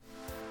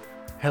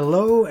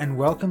Hello and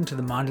welcome to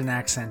the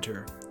Mondanak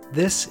Center.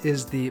 This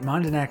is the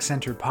Mondanak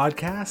Center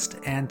podcast,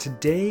 and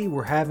today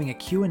we're having a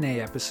Q&A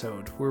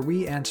episode where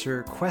we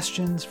answer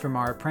questions from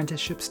our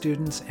apprenticeship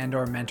students and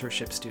our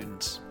mentorship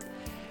students.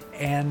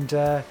 And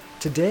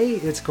today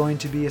it's going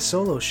to be a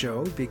solo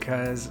show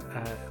because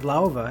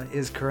Laura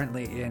is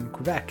currently in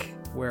Quebec,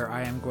 where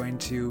I am going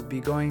to be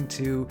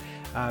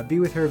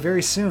with her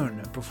very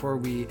soon before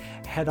we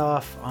head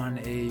off on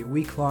a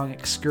week-long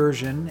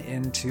excursion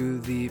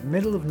into the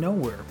middle of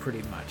nowhere,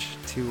 pretty much,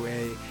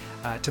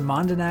 to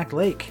Mondanak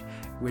Lake,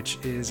 which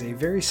is a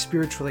very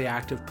spiritually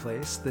active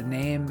place. The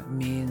name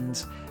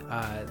means,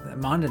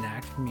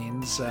 Mondanak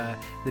means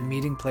the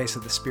meeting place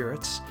of the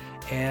spirits,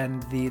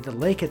 and the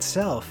lake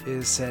itself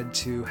is said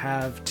to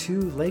have two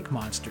lake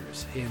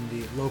monsters in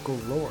the local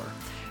lore.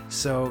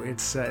 So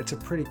it's a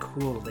pretty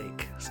cool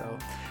lake. So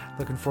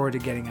looking forward to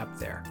getting up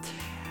there.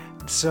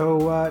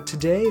 So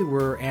today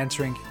we're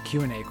answering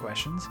Q&A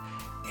questions,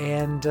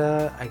 and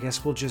I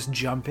guess we'll just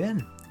jump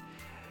in.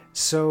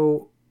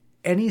 So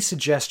any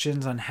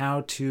suggestions on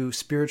how to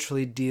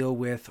spiritually deal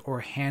with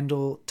or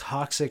handle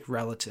toxic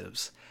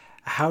relatives,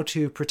 how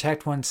to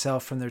protect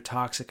oneself from their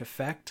toxic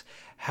effect,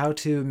 how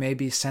to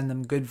maybe send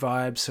them good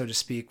vibes, so to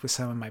speak, with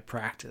some of my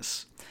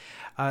practice?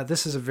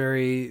 This is a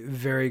very,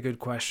 very good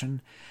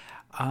question.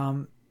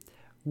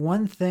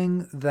 One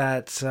thing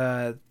that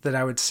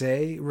I would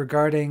say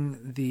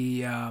regarding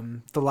the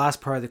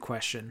last part of the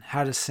question,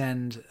 how to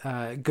send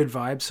good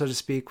vibes, so to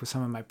speak, with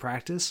some of my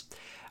practice,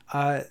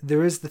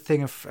 there is the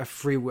thing of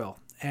free will.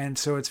 And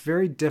so it's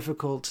very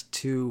difficult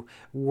to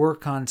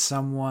work on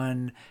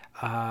someone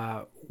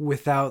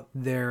without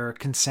their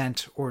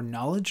consent or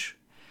knowledge.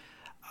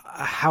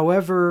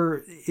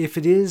 However, if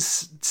it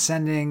is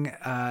sending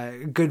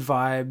good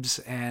vibes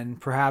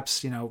and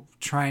perhaps,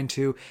 trying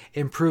to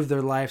improve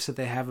their life so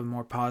that they have a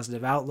more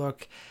positive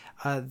outlook,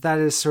 that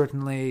is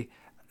certainly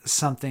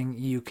something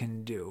you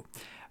can do.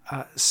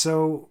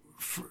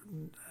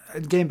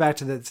 Getting back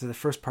to the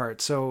first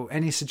part, so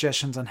any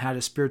suggestions on how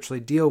to spiritually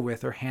deal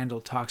with or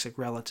handle toxic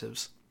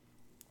relatives?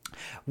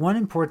 One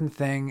important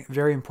thing,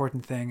 very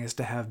important thing, is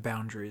to have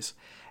boundaries.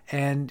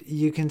 And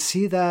you can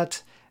see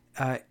that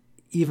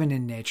even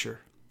in nature,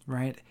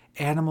 right?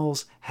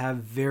 Animals have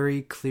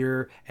very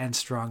clear and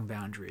strong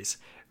boundaries,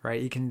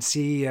 right? You can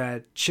see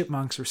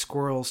chipmunks or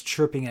squirrels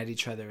chirping at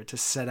each other to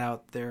set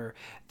out their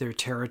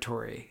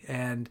territory.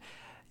 And,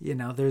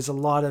 there's a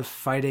lot of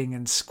fighting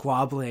and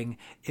squabbling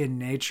in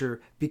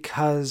nature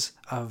because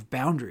of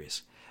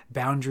boundaries.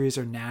 Boundaries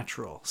are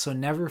natural, so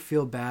never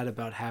feel bad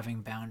about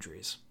having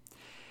boundaries.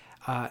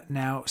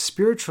 Now,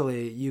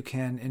 spiritually, you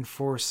can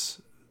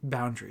enforce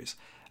boundaries.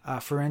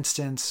 For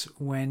instance,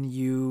 when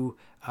you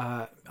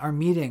are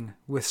meeting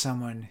with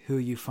someone who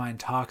you find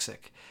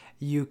toxic,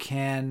 you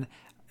can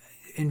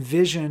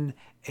envision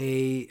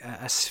a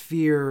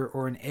sphere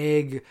or an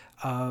egg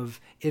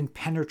of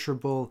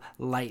impenetrable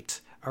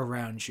light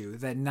around you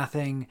that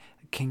nothing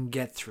can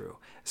get through.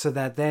 So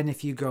that then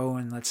if you go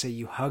and let's say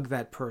you hug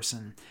that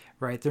person,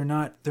 right, they're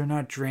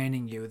not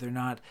draining you, they're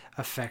not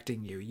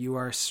affecting you. You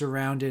are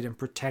surrounded and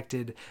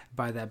protected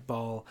by that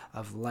ball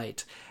of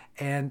light.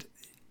 And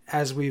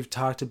as we've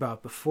talked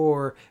about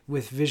before,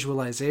 with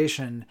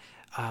visualization,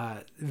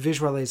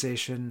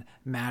 visualization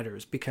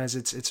matters because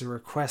it's a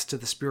request to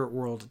the spirit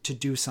world to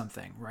do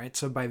something, right?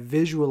 So by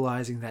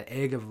visualizing that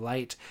egg of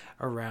light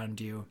around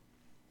you,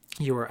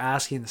 you are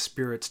asking the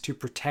spirits to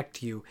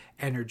protect you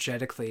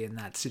energetically in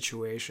that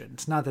situation.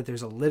 It's not that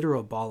there's a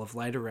literal ball of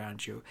light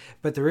around you,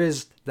 but there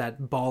is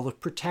that ball of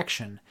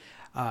protection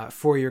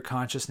for your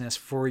consciousness,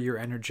 for your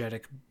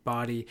energetic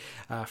body,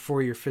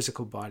 for your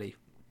physical body,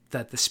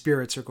 that the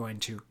spirits are going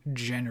to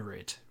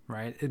generate,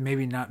 right? It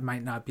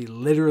might not be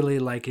literally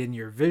like in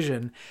your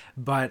vision,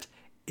 but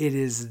it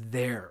is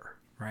there,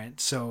 right?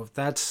 So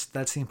that's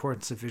the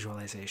importance of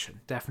visualization.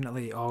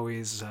 Definitely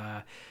always,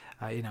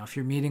 if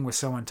you're meeting with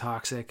someone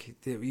toxic,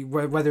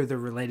 whether they're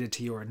related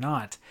to you or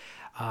not,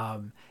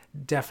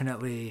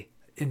 definitely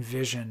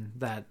envision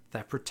that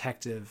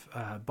protective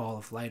ball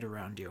of light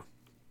around you.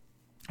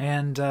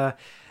 And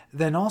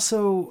then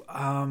also,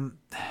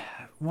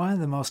 one of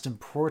the most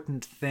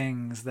important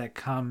things that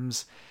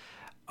comes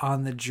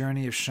on the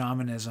journey of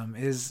shamanism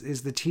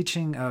is the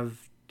teaching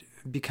of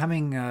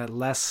becoming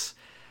less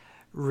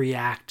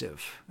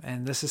reactive.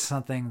 And this is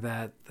something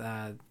that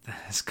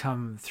has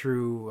come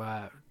through,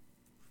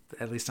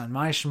 at least on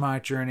my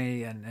shamanic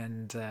journey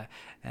and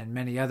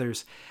many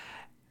others.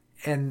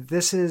 And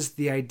this is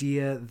the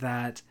idea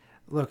that,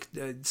 look,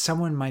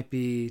 someone might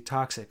be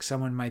toxic,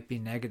 someone might be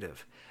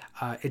negative.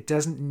 It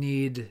doesn't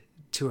need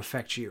to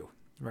affect you,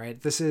 right?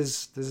 This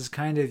is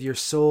kind of your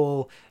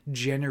soul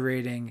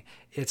generating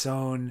its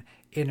own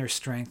inner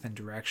strength and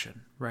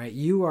direction, right?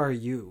 You are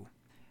you,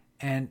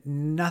 and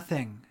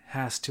nothing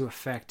has to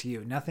affect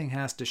you. Nothing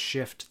has to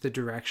shift the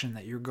direction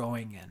that you're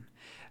going in.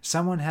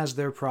 Someone has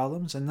their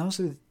problems, and those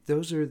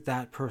are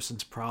that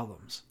person's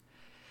problems.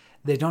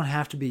 They don't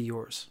have to be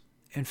yours.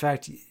 In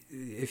fact,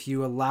 if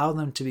you allow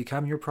them to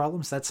become your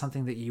problems, that's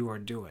something that you are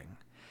doing.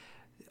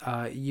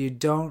 You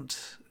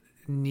don't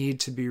need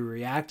to be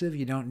reactive.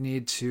 You don't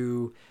need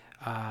to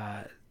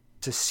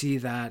see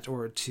that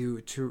or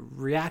to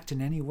react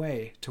in any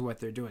way to what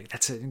they're doing.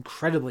 That's an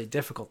incredibly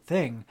difficult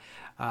thing,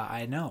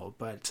 I know.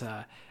 But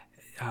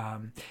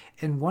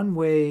in one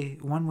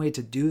way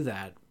to do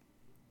that,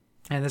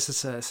 and this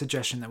is a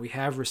suggestion that we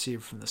have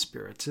received from the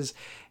spirits, is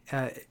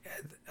a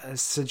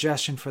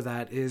suggestion for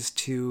that is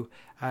to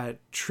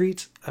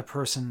treat a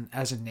person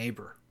as a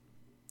neighbor.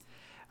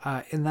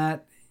 In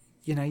that,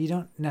 you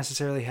don't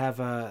necessarily have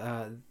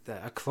a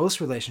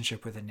close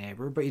relationship with a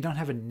neighbor, but you don't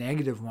have a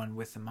negative one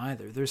with them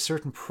either. There's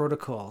certain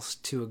protocols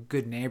to a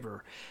good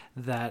neighbor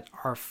that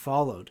are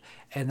followed,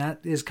 and that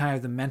is kind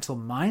of the mental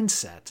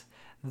mindset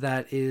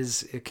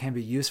it can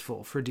be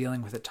useful for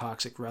dealing with a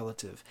toxic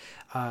relative.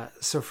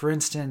 So for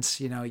instance,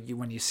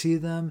 when you see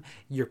them,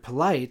 you're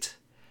polite,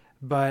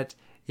 but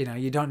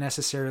you don't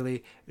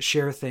necessarily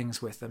share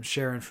things with them,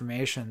 share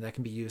information that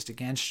can be used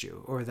against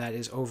you, or that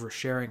is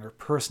oversharing or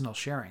personal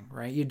sharing,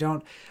 right? You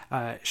don't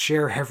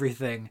share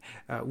everything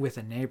with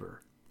a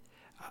neighbor,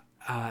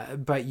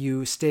 but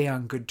you stay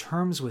on good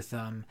terms with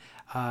them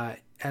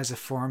as a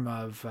form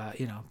of,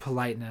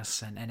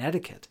 politeness and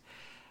etiquette.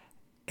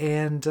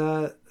 And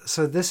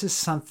so this is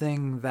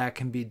something that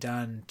can be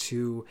done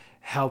to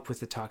help with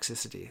the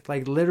toxicity.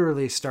 Like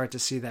literally start to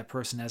see that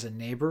person as a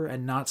neighbor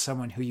and not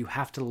someone who you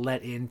have to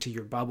let into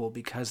your bubble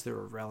because they're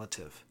a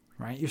relative,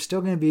 right? You're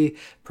still going to be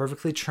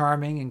perfectly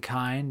charming and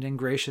kind and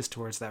gracious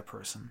towards that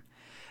person.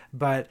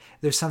 But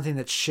there's something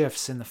that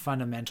shifts in the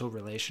fundamental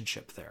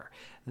relationship there,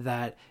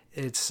 that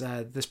it's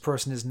this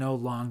person is no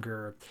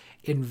longer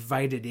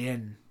invited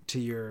in to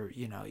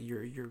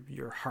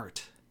your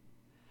heart.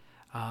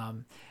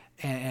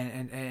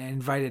 And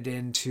invited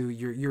into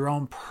your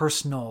own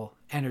personal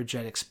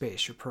energetic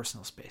space, your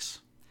personal space.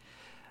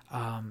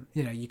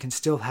 You can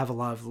still have a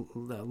lot of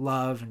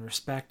love and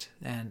respect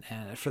and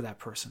for that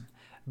person,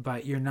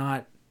 but you're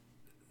not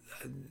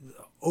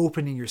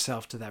opening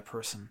yourself to that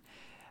person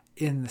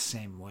in the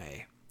same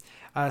way.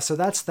 So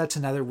that's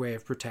another way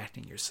of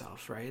protecting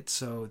yourself, right?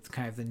 So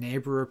kind of the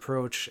neighbor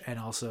approach, and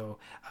also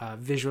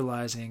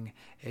visualizing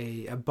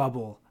a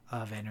bubble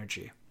of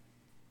energy.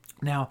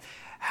 Now,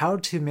 how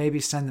to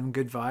maybe send them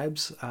good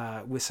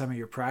vibes with some of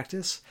your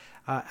practice?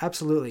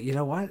 Absolutely. You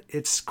know what?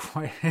 It's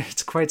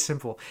quite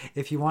simple.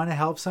 If you want to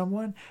help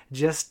someone,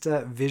 just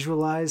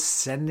visualize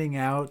sending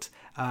out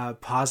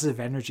positive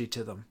energy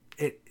to them.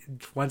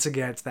 Once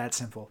again, it's that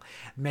simple.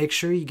 Make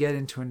sure you get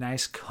into a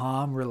nice,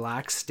 calm,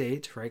 relaxed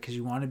state, right? Because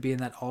you want to be in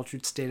that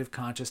altered state of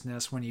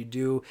consciousness when you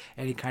do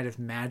any kind of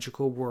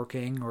magical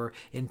working or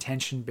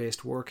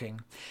intention-based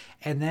working.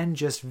 And then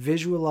just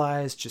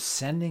visualize just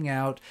sending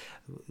out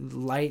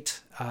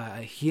light,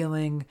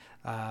 healing,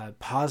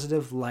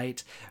 positive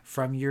light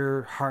from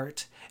your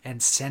heart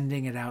and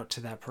sending it out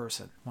to that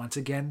person. Once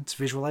again, it's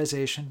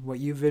visualization. What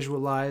you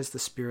visualize, the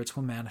spirits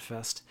will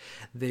manifest.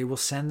 They will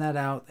send that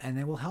out and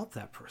they will help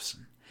that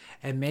person.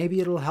 And maybe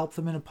it'll help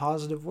them in a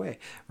positive way,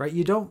 right?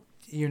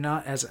 You're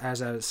not, as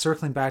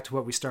circling back to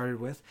what we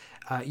started with,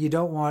 you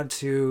don't want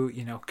to,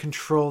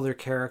 control their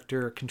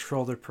character,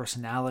 control their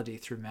personality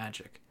through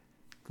magic.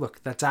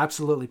 Look, that's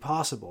absolutely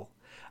possible,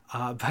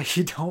 but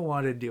you don't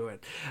want to do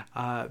it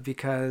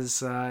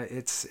because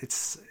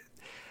it's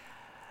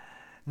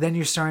then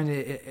you're starting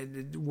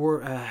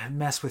to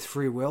mess with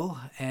free will,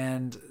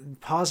 and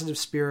positive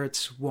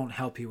spirits won't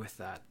help you with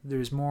that.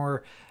 There's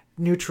more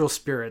neutral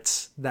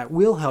spirits that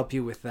will help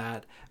you with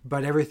that,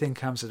 but everything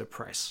comes at a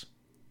price.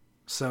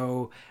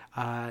 So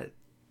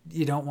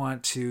you don't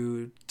want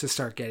to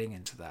start getting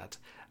into that.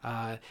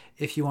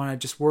 If you want to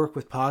just work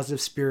with positive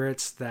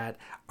spirits that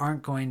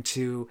aren't going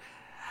to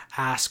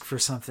ask for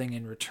something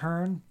in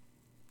return,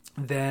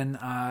 then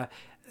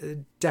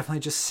definitely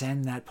just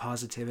send that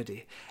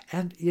positivity.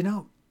 And,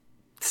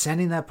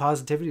 sending that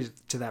positivity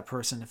to that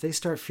person, if they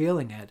start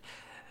feeling it,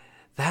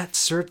 that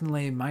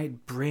certainly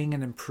might bring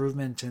an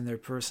improvement in their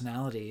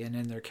personality and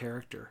in their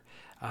character.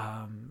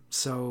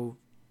 So,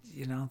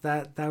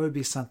 that would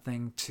be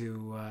something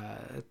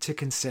to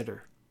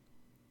consider.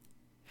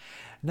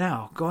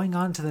 Now, going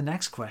on to the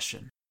next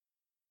question.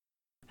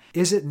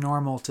 Is it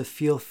normal to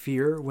feel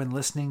fear when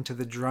listening to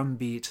the drum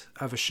beat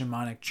of a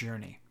shamanic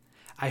journey?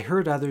 I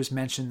heard others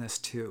mention this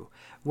too.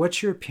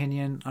 What's your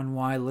opinion on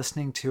why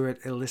listening to it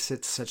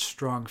elicits such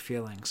strong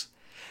feelings?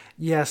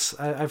 Yes,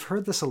 I've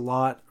heard this a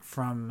lot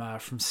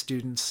from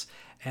students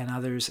and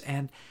others,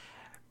 and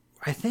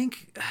I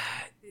think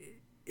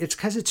it's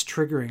because it's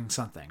triggering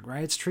something,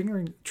 right? It's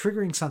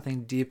triggering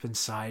something deep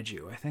inside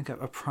you. I think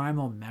a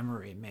primal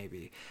memory,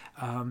 maybe.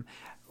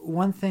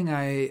 One thing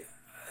I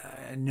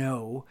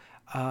know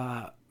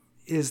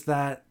is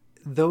that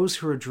those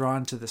who are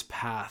drawn to this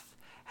path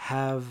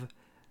have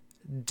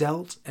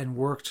dealt and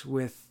worked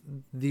with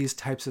these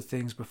types of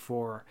things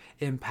before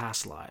in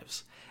past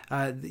lives.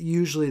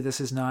 Usually this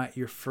is not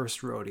your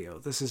first rodeo.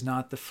 This is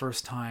not the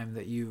first time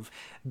that you've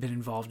been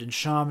involved in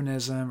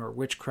shamanism or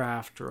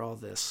witchcraft or all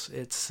this.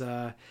 It's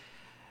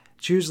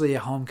usually a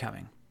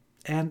homecoming.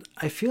 And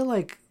I feel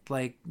like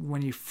like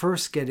when you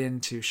first get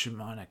into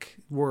shamanic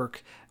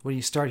work, when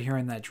you start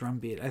hearing that drum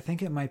beat, I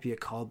think it might be a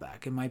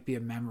callback. It might be a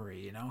memory,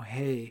 you know,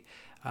 hey,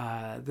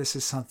 this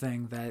is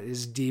something that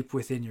is deep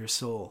within your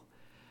soul.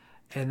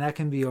 And that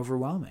can be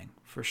overwhelming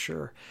for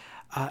sure.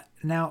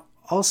 Now,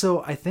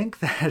 also, I think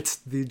that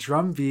the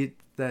drum beat,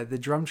 the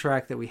drum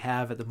track that we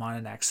have at the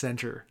Monadnack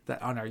Center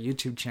that on our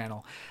YouTube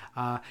channel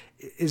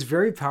is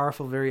very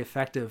powerful, very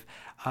effective.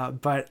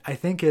 But I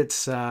think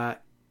it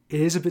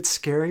is a bit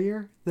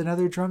scarier than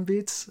other drum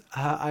beats.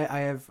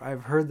 I've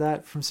heard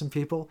that from some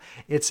people.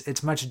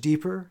 It's much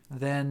deeper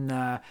than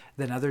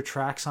other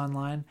tracks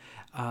online.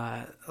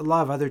 A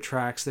lot of other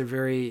tracks, they're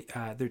very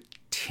they're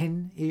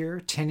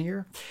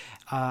tinier,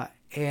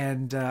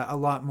 and a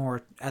lot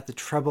more at the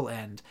treble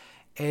end.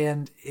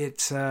 And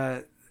it's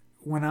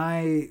when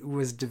I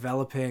was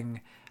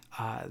developing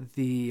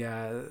the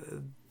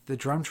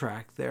drum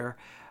track there,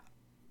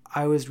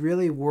 I was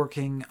really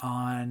working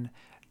on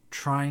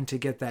trying to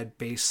get that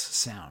bass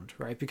sound,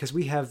 right? Because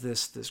we have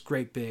this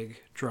great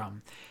big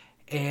drum,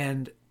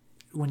 and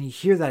when you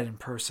hear that in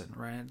person,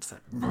 right, it's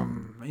that,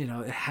 you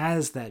know, it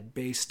has that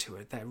bass to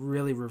it, that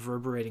really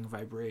reverberating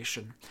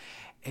vibration,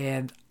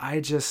 and I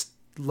just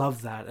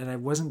love that, and I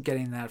wasn't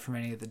getting that from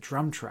any of the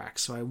drum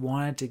tracks, so I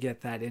wanted to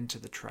get that into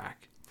the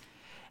track.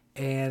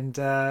 And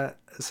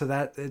so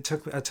that it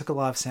took a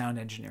lot of sound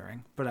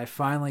engineering, but I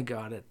finally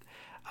got it.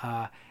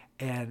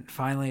 And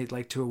finally,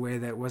 like, to a way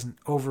that wasn't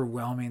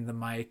overwhelming the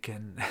mic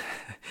and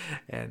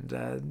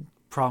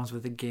problems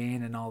with the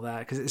gain and all that,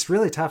 because it's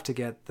really tough to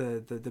get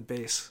the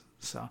bass.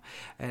 So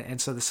and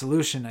so the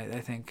solution I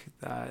think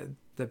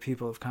that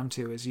people have come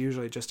to is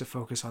usually just to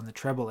focus on the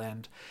treble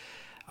end.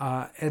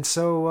 And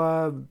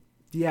so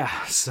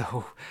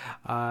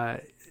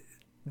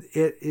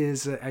it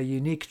is a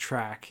unique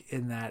track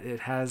in that it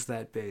has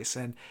that bass,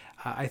 and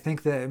I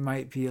think that it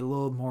might be a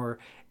little more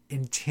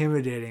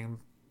intimidating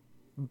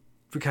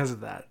because of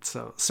that.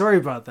 So sorry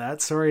about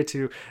that. Sorry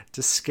to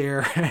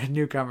scare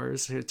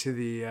newcomers to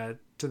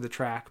the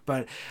track,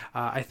 but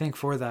I think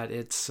for that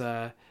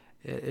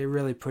it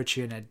really puts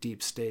you in a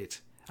deep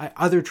state.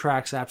 Other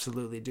tracks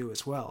absolutely do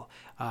as well.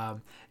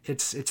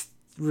 It's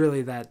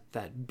really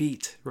that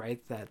beat,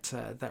 right?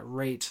 That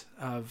rate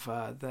of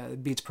the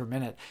beats per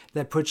minute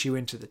that puts you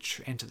into the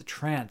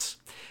trance,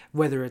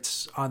 whether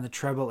it's on the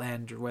treble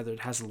end or whether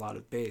it has a lot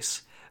of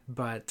bass.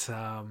 But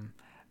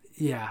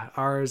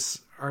ours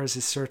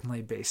is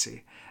certainly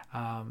bassy,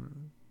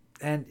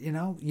 and you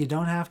know, you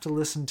don't have to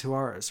listen to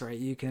ours, right?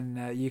 You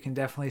can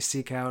definitely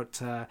seek out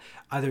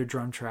other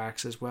drum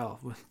tracks as well.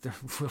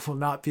 Will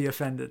not be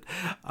offended.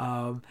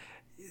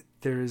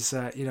 There's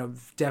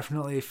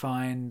definitely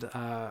find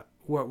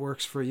what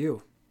works for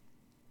you.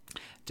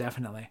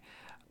 Definitely.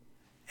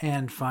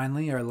 And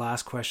finally, our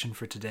last question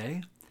for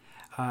today.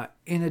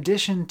 In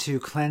addition to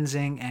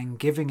cleansing and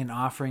giving an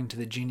offering to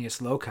the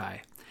Genius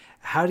Loci,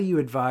 how do you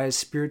advise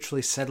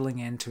spiritually settling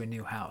into a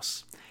new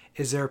house?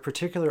 Is there a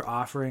particular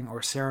offering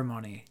or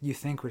ceremony you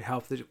think would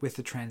help with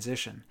the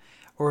transition?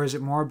 Or is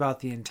it more about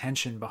the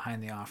intention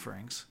behind the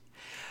offerings?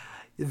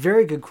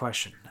 Very good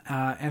question.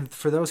 And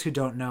for those who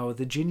don't know,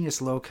 the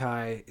Genius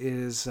Loci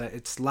is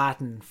it's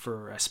Latin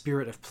for a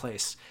spirit of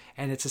place,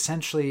 and it's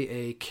essentially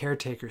a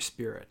caretaker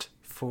spirit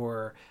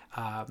for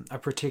a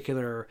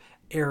particular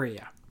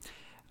area.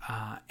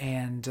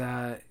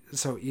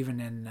 So even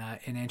in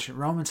ancient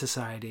Roman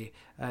society,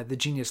 the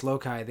Genius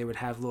Loci, they would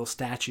have little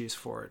statues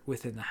for it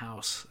within the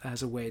house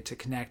as a way to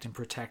connect and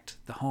protect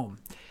the home.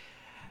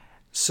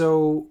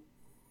 So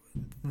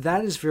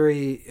that is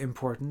very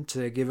important,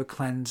 to give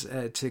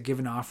to give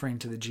an offering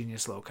to the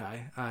Genius Loci,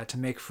 to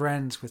make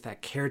friends with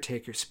that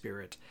caretaker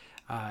spirit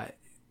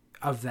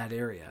of that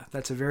area.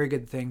 That's a very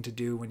good thing to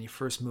do when you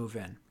first move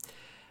in.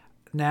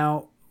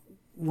 Now,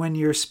 when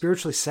you're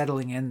spiritually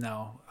settling in,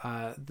 though,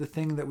 the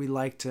thing that we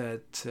like to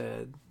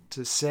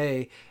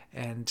say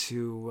and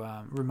to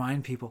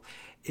remind people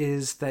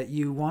is that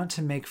you want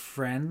to make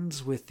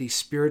friends with the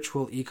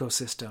spiritual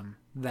ecosystem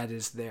that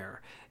is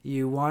there.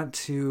 You want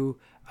to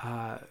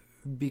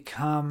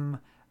become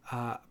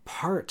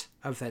part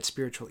of that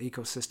spiritual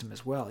ecosystem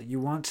as well. You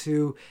want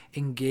to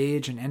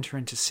engage and enter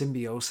into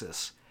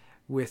symbiosis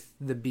with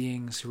the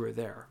beings who are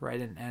there,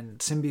 right?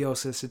 And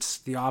symbiosis, it's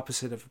the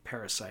opposite of a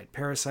parasite.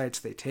 Parasites,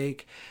 they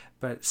take,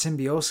 but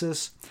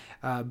symbiosis,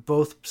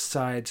 both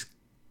sides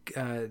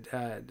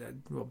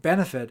will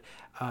benefit,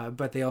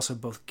 but they also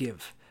both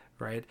give,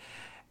 right?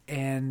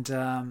 And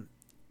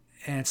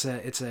it's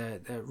a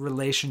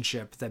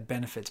relationship that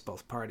benefits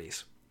both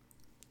parties.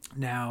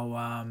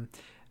 Now,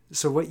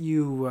 so what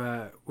you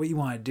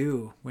want to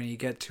do when you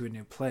get to a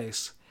new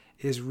place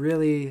is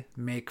really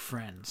make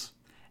friends.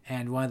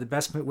 And one of the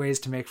best ways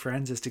to make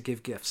friends is to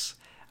give gifts.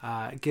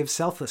 Give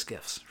selfless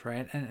gifts,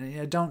 right?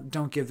 And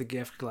don't give the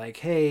gift like,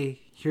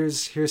 hey,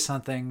 here's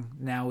something,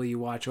 now will you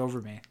watch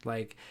over me?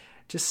 Like,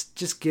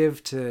 just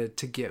give to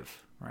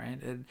give,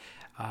 right? And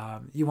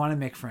you want to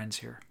make friends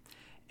here.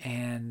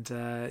 And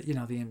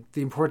the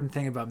important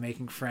thing about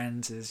making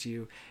friends is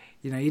you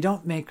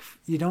don't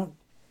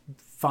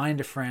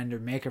find a friend or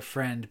make a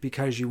friend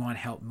because you want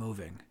help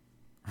moving,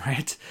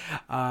 right?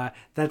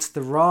 That's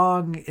the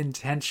wrong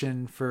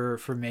intention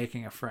for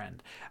making a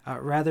friend.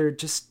 Rather,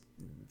 just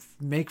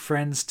make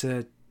friends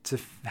to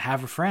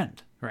have a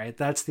friend, right?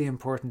 That's the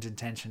important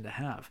intention to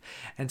have.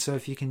 And so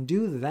if you can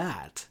do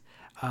that,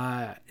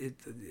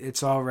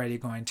 it's already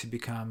going to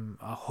become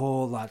a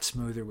whole lot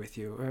smoother with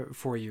you,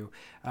 for you,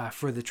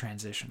 for the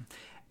transition.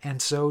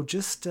 And so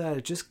just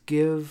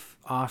give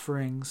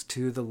offerings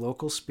to the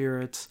local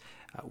spirits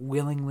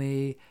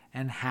willingly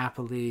and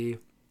happily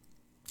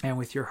and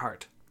with your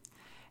heart.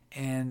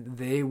 And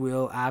they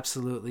will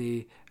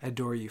absolutely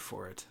adore you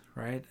for it,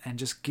 right? And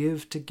just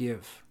give to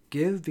give.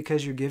 Give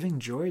because you're giving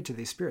joy to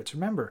these spirits.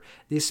 Remember,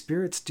 these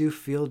spirits do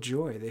feel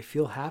joy. They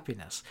feel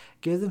happiness.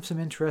 Give them some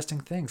interesting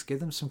things. Give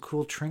them some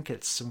cool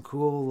trinkets, some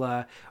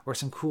cool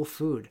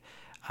food.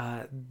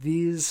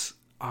 These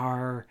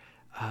are,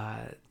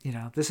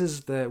 this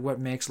is what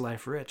makes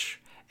life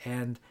rich,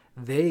 and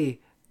they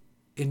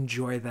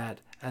enjoy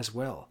that as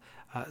well.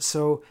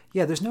 So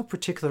there's no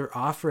particular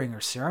offering or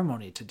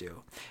ceremony to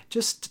do.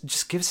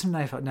 Just give some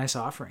nice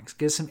offerings.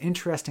 Give some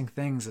interesting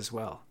things as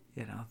well.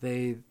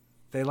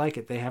 They like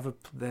it. They have a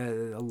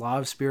lot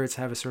of spirits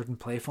have a certain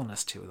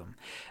playfulness to them.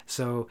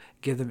 So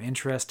give them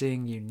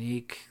interesting,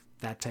 unique,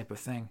 that type of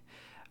thing.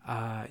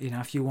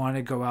 If you want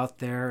to go out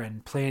there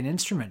and play an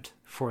instrument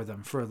for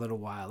them for a little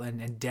while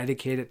and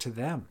dedicate it to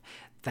them,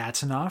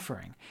 that's an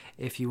offering.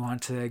 If you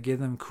want to give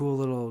them cool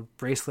little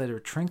bracelet or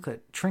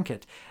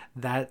trinket,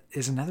 that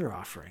is another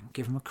offering.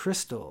 Give them a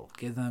crystal,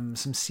 give them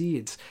some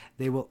seeds.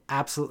 They will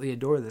absolutely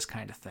adore this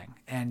kind of thing.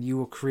 And you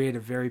will create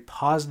a very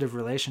positive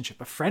relationship,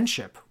 a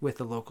friendship with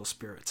the local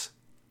spirits.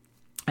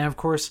 And of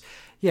course,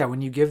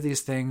 when you give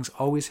these things,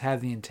 always have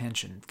the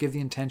intention. Give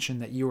the intention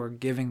that you are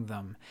giving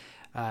them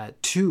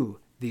to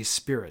these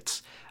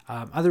spirits.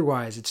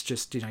 Otherwise, it's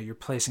just, you're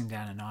placing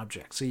down an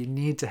object. So you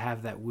need to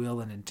have that will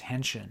and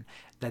intention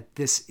that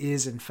this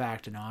is, in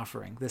fact, an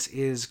offering. This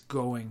is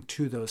going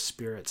to those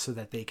spirits so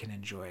that they can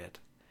enjoy it.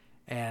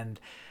 And,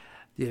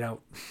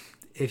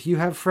 if you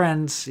have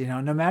friends,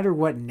 no matter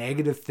what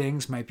negative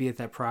things might be at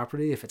that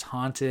property, if it's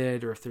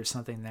haunted or if there's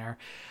something there,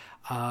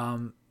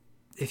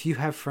 if you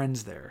have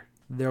friends there,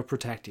 they'll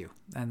protect you,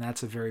 and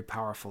that's a very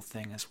powerful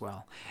thing as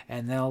well.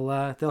 And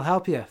they'll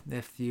help you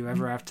if you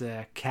ever have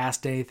to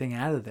cast anything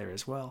out of there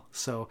as well.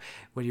 So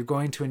when you're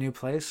going to a new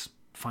place,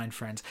 find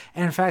friends.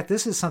 And in fact,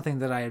 this is something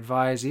that I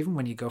advise even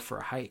when you go for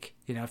a hike.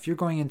 If you're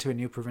going into a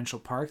new provincial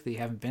park that you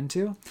haven't been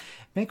to,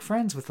 make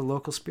friends with the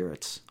local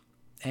spirits,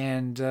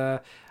 and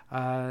that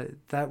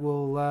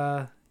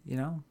will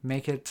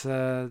make it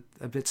a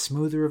bit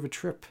smoother of a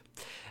trip.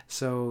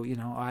 So,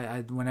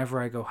 I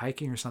whenever I go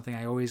hiking or something,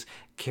 I always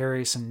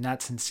carry some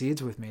nuts and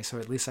seeds with me. So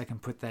at least I can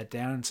put that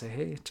down and say,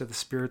 hey, to the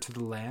spirits of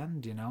the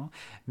land,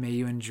 may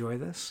you enjoy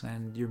this.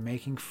 And you're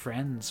making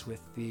friends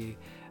with the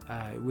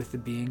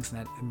beings in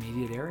that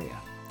immediate area.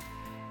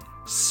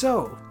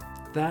 So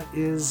that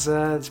is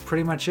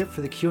pretty much it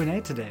for the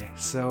Q&A today.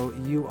 So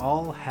you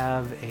all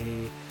have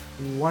a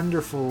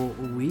wonderful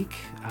week.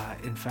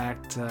 In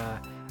fact,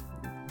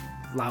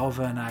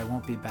 Lauva and I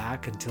won't be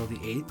back until the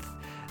 8th.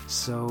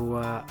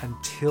 So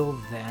until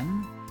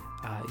then,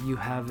 you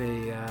have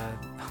a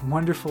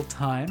wonderful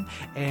time,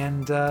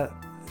 and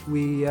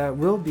we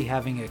will be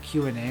having a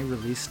Q&A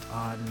released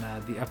on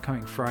the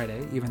upcoming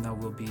Friday, even though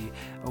we'll be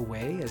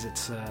away, as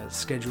it's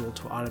scheduled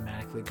to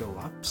automatically go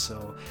up,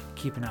 so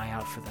keep an eye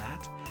out for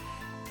that.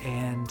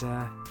 And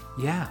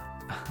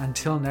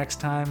until next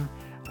time,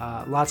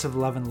 lots of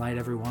love and light,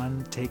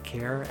 everyone. Take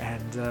care,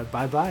 and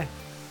bye-bye.